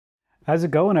How's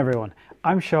it going, everyone?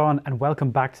 I'm Sean and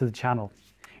welcome back to the channel.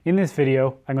 In this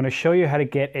video, I'm going to show you how to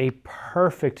get a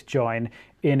perfect join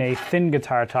in a thin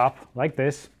guitar top like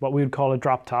this, what we would call a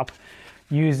drop top,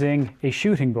 using a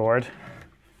shooting board,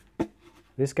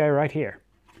 this guy right here.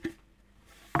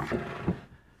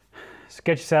 So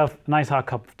get yourself a nice hot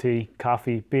cup of tea,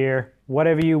 coffee, beer,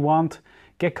 whatever you want,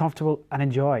 get comfortable and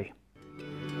enjoy.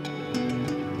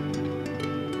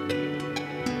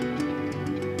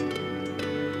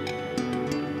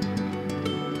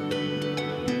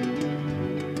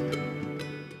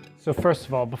 So first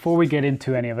of all, before we get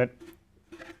into any of it,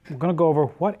 we're going to go over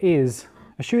what is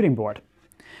a shooting board.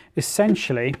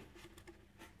 Essentially,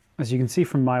 as you can see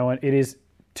from my one, it is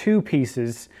two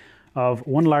pieces of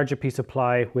one larger piece of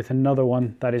ply with another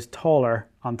one that is taller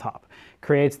on top.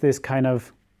 Creates this kind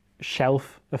of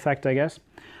shelf effect, I guess.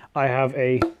 I have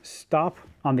a stop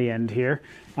on the end here,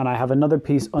 and I have another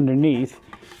piece underneath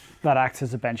that acts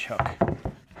as a bench hook,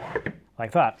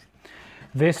 like that.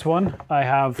 This one I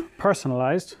have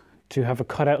personalized to have a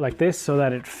cutout like this so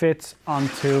that it fits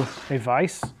onto a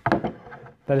vise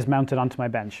that is mounted onto my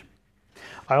bench.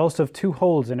 I also have two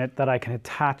holes in it that I can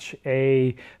attach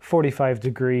a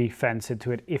 45-degree fence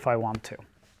into it if I want to.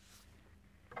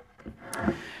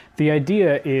 The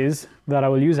idea is that I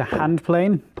will use a hand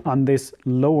plane on this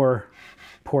lower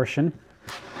portion,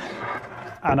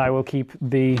 and I will keep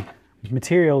the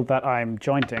material that I'm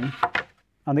jointing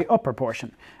on the upper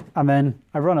portion. And then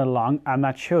I run it along, and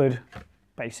that should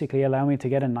basically allow me to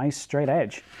get a nice straight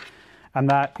edge. And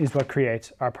that is what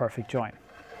creates our perfect join.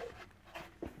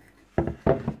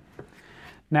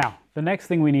 Now, the next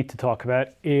thing we need to talk about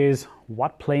is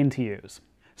what plane to use.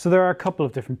 So there are a couple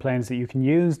of different planes that you can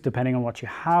use depending on what you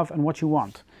have and what you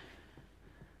want.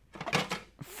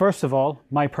 First of all,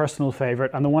 my personal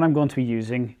favorite, and the one I'm going to be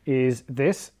using, is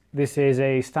this. This is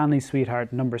a Stanley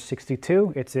Sweetheart number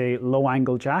 62. It's a low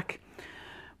angle jack.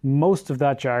 Most of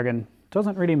that jargon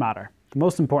doesn't really matter. The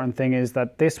most important thing is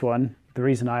that this one, the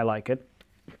reason I like it,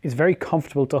 is very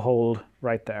comfortable to hold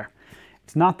right there.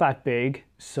 It's not that big,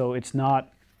 so it's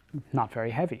not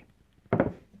very heavy.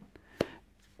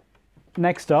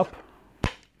 Next up,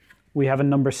 we have a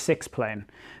number 6 plane.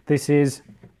 This is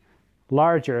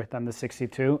larger than the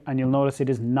 62, and you'll notice it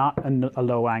is not a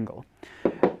low angle.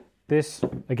 This,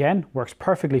 again, works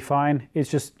perfectly fine. It's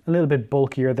just a little bit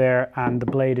bulkier there, and the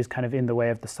blade is kind of in the way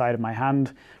of the side of my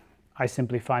hand. I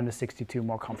simply find the 62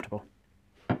 more comfortable.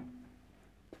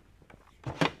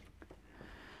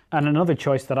 And another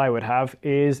choice that I would have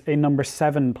is a number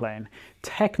 7 plane.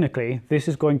 Technically, this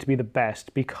is going to be the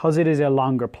best because it is a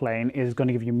longer plane. It is going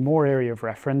to give you more area of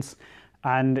reference,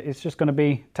 and it's just going to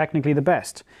be technically the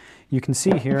best. You can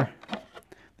see here,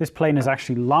 this plane is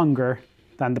actually longer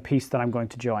than the piece that I'm going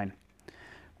to join,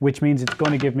 which means it's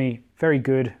going to give me very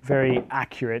good, very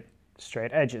accurate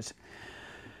straight edges.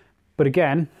 But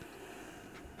again,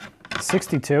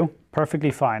 62, perfectly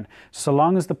fine. So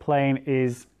long as the plane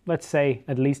is, let's say,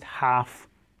 at least half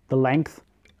the length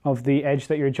of the edge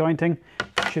that you're jointing,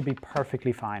 it should be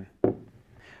perfectly fine.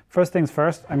 First things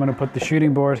first, I'm going to put the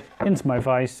shooting board into my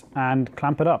vise and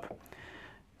clamp it up.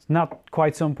 It's not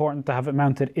quite so important to have it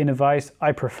mounted in a vise.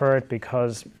 I prefer it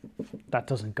because that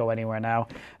doesn't go anywhere now.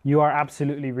 You are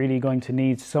absolutely really going to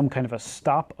need some kind of a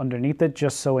stop underneath it,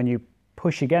 just so when you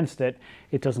push against it,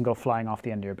 it doesn't go flying off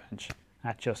the end of your bench.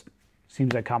 That just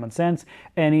seems like common sense.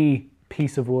 Any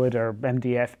piece of wood or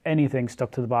MDF, anything stuck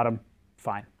to the bottom,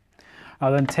 fine.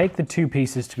 I'll then take the two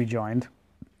pieces to be joined,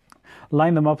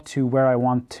 line them up to where I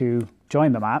want to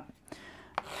join them at,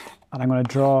 and I'm going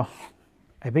to draw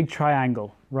a big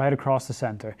triangle right across the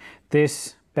center.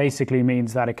 This basically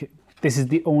means that this is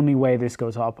the only way this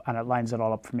goes up, and it lines it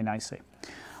all up for me nicely.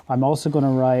 I'm also going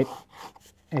to write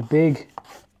a big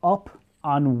up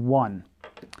on 1.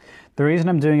 The reason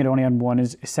I'm doing it only on 1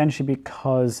 is essentially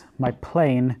because my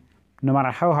plane, no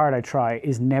matter how hard I try,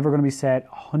 is never going to be set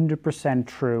 100%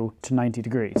 true to 90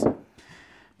 degrees.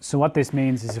 So what this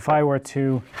means is if I were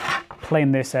to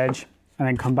plane this edge and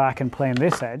then come back and plane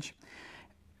this edge,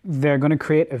 they're going to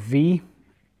create a V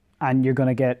and you're going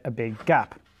to get a big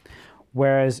gap.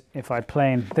 Whereas if I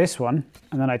plane this one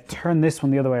and then I turn this one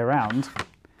the other way around,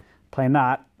 plane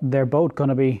that, they're both going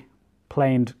to be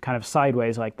planed kind of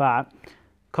sideways like that,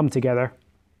 come together,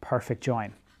 perfect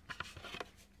join.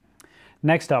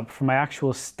 Next up, for my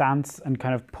actual stance and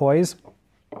kind of poise,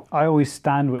 I always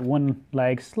stand with one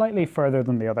leg slightly further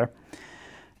than the other.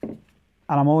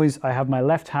 And I have my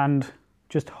left hand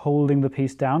just holding the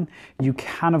piece down. You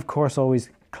can, of course, always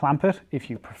clamp it if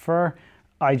you prefer.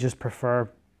 I just prefer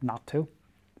not to,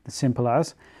 as simple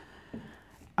as.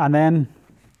 And then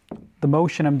the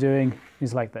motion I'm doing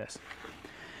is like this.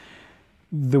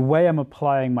 the way I'm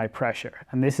applying my pressure,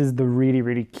 and this is the really,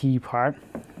 really key part.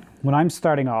 When I'm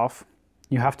starting off,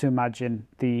 you have to imagine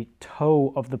the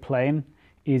toe of the plane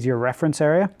is your reference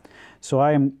area. So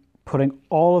I am putting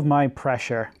all of my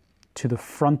pressure to the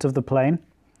front of the plane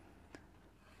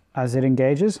as it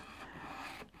engages.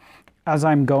 As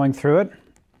I'm going through it,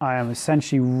 I am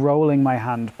essentially rolling my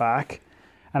hand back.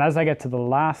 And as I get to the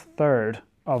last third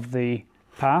of the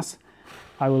pass,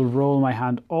 I will roll my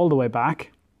hand all the way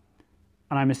back,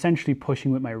 and I'm essentially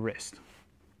pushing with my wrist.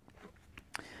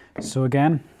 So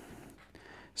again,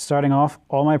 starting off,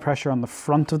 all my pressure on the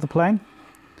front of the plane,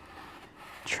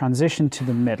 transition to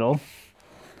the middle,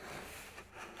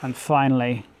 and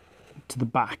finally to the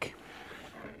back.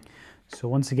 So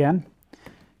once again,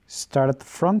 start at the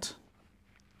front,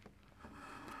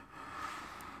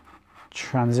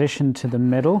 transition to the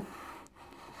middle,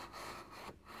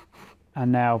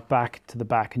 and now back to the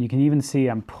back. And you can even see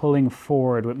I'm pulling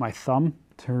forward with my thumb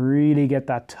to really get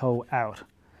that toe out.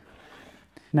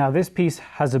 Now this piece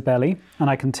has a belly, and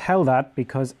I can tell that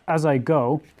because as I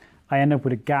go, I end up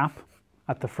with a gap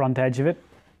at the front edge of it,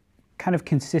 kind of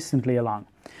consistently along.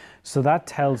 So that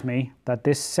tells me that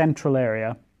this central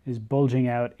area is bulging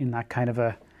out in that kind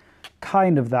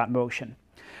of that motion.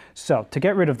 So to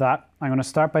get rid of that, I'm going to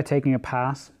start by taking a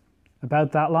pass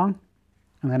about that long,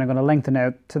 and then I'm going to lengthen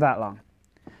out to that long.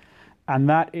 And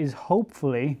that is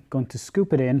hopefully going to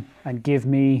scoop it in and give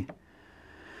me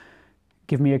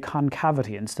a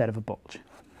concavity instead of a bulge.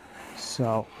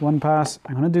 So one pass,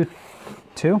 I'm going to do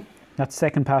two. That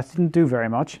second pass didn't do very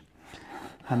much.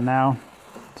 And now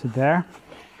to there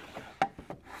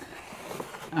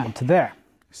and to there.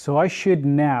 So I should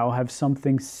now have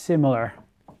something similar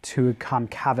to a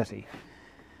concavity.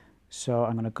 So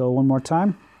I'm going to go one more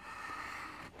time.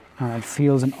 And it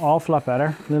feels an awful lot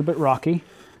better, a little bit rocky.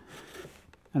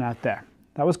 And out there.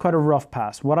 That was quite a rough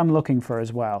pass. What I'm looking for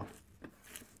as well,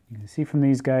 you can see from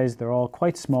these guys, they're all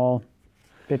quite small,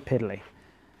 a bit piddly.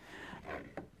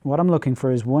 What I'm looking for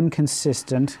is one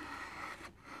consistent,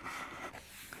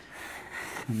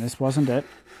 and this wasn't it,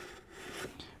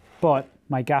 but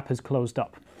my gap has closed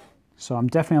up. So I'm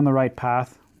definitely on the right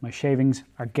path. My shavings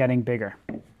are getting bigger.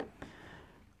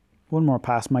 One more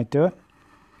pass might do it.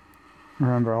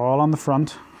 Remember, all on the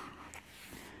front.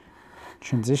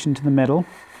 Transition to the middle.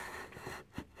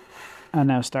 And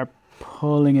now start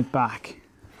pulling it back.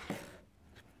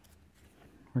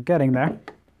 We're getting there.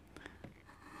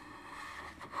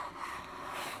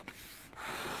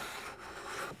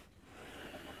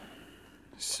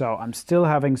 So I'm still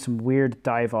having some weird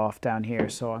dive off down here.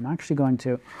 So I'm actually going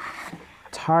to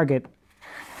target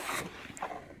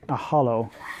a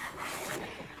hollow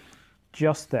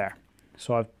just there.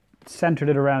 So I've centered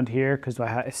it around here because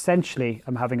essentially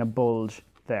I'm having a bulge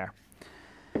there.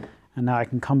 And now I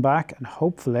can come back and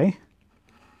hopefully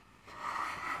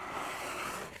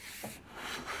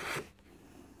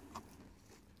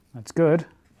that's good.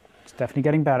 It's definitely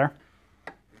getting better.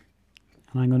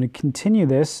 And I'm going to continue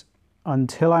this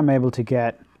until I'm able to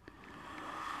get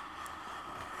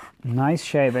nice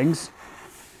shavings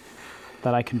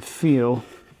that I can feel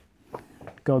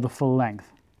go the full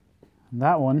length. And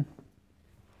that one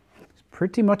is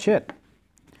pretty much it.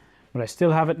 But I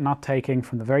still have it not taking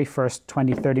from the very first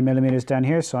 20-30 millimeters down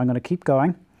here, so I'm going to keep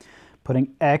going,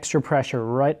 putting extra pressure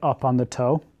right up on the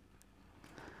toe.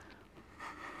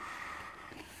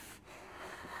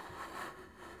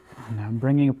 And now I'm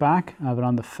bringing it back. I have it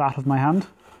on the fat of my hand.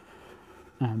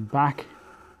 And back,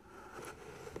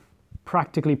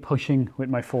 practically pushing with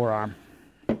my forearm.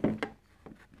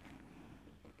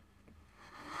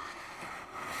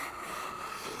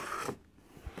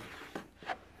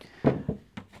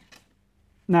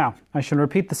 Now, I shall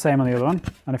repeat the same on the other one.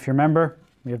 And if you remember,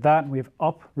 we have that, we have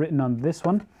up written on this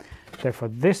one. Therefore,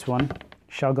 this one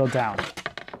shall go down.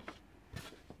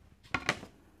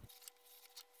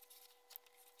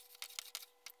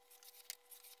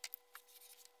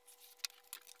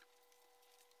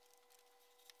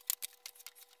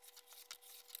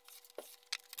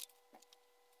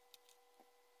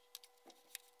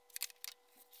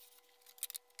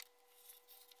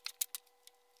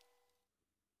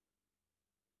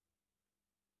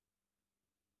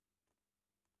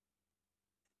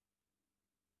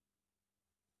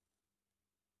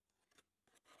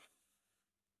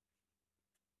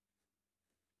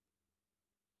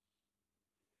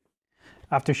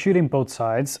 After shooting both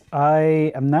sides,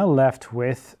 I am now left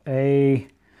with a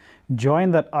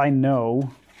join that I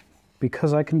know,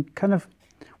 because I can kind of,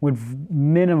 with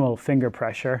minimal finger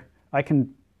pressure, I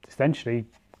can essentially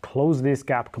close this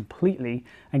gap completely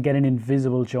and get an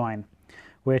invisible join,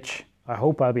 which I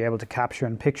hope I'll be able to capture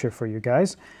and picture for you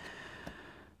guys.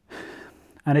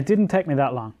 And it didn't take me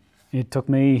that long. It took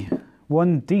me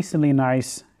one decently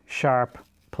nice, sharp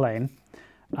plane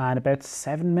and about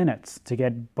 7 minutes to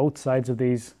get both sides of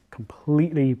these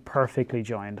completely perfectly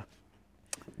joined.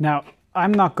 Now,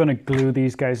 I'm not going to glue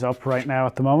these guys up right now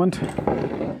at the moment,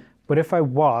 but if I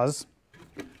was,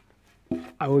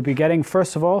 I would be getting,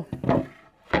 first of all,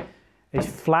 a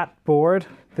flat board.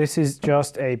 This is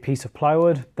just a piece of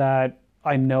plywood that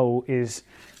I know is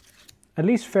at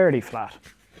least fairly flat.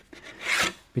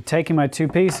 Be taking my two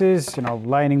pieces, you know,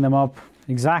 lining them up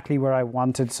exactly where I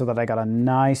wanted so that I got a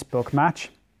nice book match.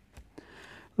 A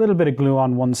little bit of glue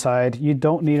on one side. You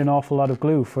don't need an awful lot of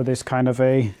glue for this kind of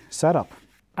a setup.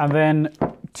 And then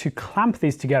to clamp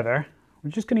these together, we're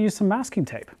just going to use some masking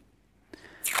tape.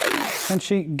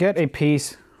 Essentially get a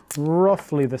piece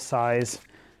roughly the size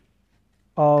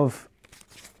of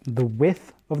the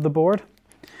width of the board.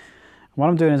 What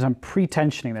I'm doing is I'm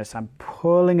pre-tensioning this. I'm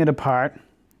pulling it apart and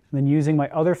then using my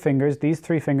other fingers, these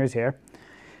 3 fingers here,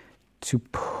 to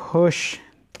push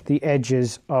the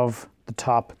edges of the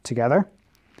top together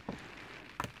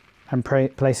and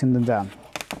placing them down.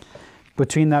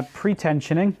 Between that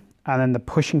pre-tensioning and then the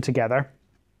pushing together,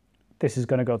 this is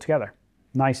going to go together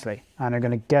nicely and they're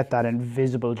going to get that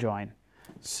invisible join.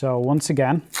 So once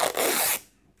again,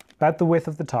 about the width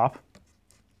of the top,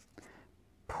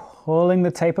 pulling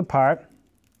the tape apart,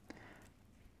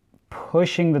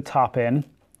 pushing the top in,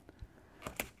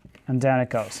 and down it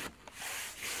goes.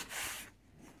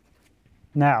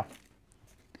 Now,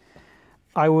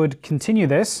 I would continue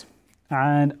this,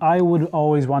 and I would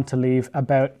always want to leave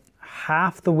about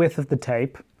half the width of the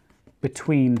tape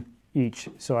between each.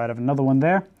 So I'd have another one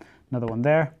there,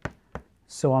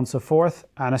 so on and so forth,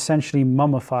 and essentially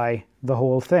mummify the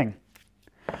whole thing.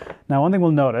 Now, one thing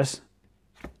we'll notice,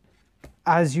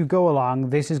 as you go along,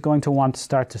 this is going to want to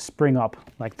start to spring up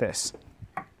like this.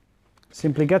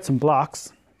 Simply get some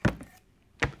blocks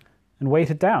and weight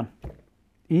it down.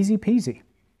 Easy peasy.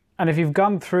 And if you've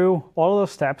gone through all of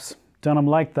those steps, done them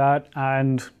like that,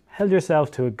 and held yourself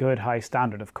to a good high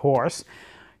standard, of course,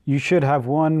 you should have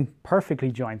one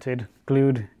perfectly jointed,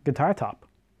 glued guitar top.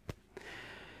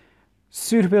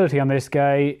 Suitability on this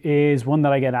guy is one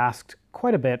that I get asked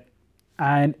quite a bit,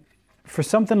 and for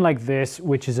something like this,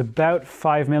 which is about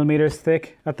 5mm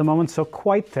thick at the moment, so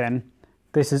quite thin,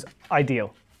 this is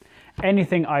ideal.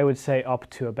 Anything I would say up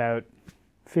to about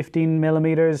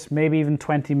 15mm, maybe even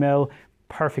 20mm,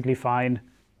 perfectly fine.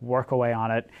 Work away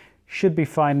on it. Should be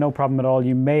fine, no problem at all.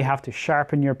 You may have to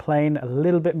sharpen your plane a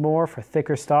little bit more for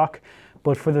thicker stock,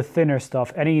 but for the thinner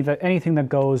stuff, anything that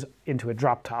goes into a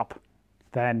drop top,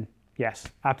 then yes,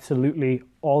 absolutely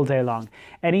all day long.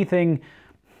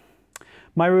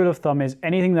 My rule of thumb is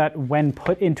anything that when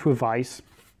put into a vise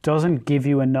doesn't give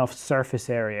you enough surface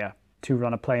area to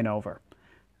run a plane over,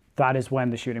 that is when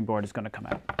the shooting board is going to come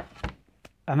out.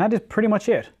 And that is pretty much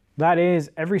it. That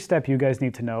is every step you guys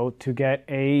need to know to get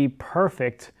a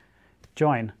perfect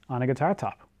join on a guitar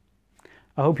top.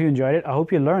 I hope you enjoyed it. I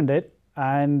hope you learned it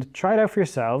and try it out for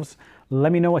yourselves.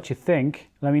 Let me know what you think.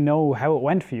 Let me know how it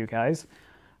went for you guys.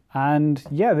 And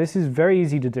yeah, this is very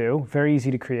easy to do, very easy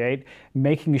to create.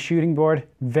 Making a shooting board,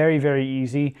 very, very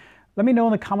easy. Let me know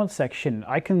in the comment section.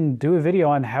 I can do a video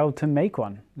on how to make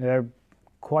one. They're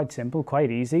quite simple,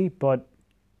 quite easy, but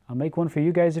I'll make one for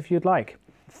you guys if you'd like.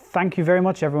 Thank you very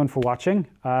much everyone for watching.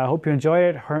 I hope you enjoyed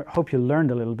it, hope you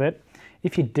learned a little bit.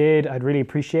 If you did, I'd really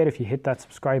appreciate it if you hit that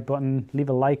subscribe button, leave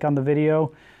a like on the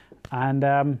video,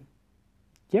 and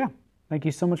yeah, thank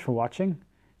you so much for watching.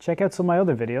 Check out some of my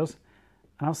other videos,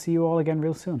 and I'll see you all again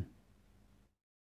real soon.